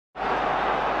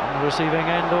receiving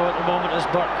end though at the moment as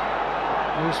Burke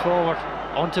moves forward.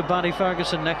 Onto Barry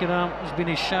Ferguson, neck and arm, has been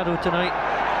his shadow tonight.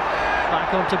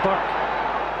 Back onto Burke.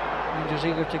 Rangers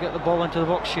eager to get the ball into the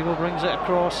box. Shivo brings it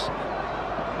across.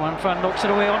 One fan knocks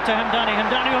it away onto Hemdani.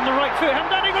 Hemdani on the right foot.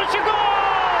 Hemdani goes to goal!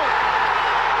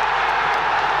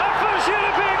 A first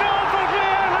European goal for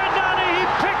Brahim Hemdani. He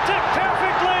picked it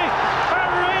perfectly,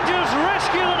 and Rangers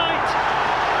rescue the night.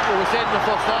 Well, we said in the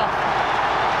first half,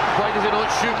 why does he not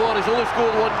shoot more? He's only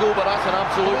scored one goal, but that's an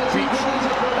absolute peach.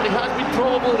 And he has been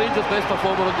probably Rangers' best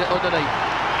performer on the night.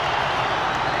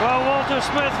 Well, Walter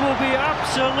Smith will be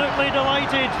absolutely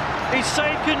delighted. His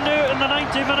side couldn't do it in the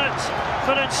 90 minutes,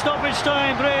 but in stoppage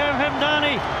time, Brahim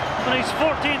Hemdani, on his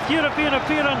 14th European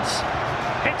appearance,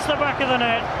 hits the back of the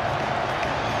net.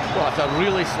 Well, that's a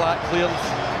really slack clearance,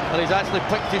 and he's actually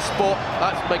picked his spot.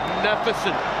 That's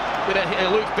magnificent. It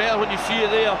looks better when you see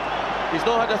it there. He's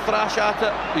not had a thrash at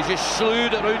it, he's just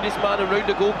slewed it around his man and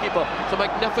round the goalkeeper. It's a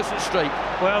magnificent strike.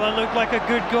 Well, it looked like a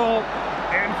good goal.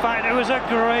 In fact, it was a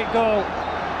great goal.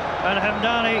 And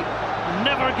Hemdani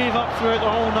never gave up throughout the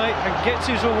whole night and gets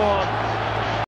his reward.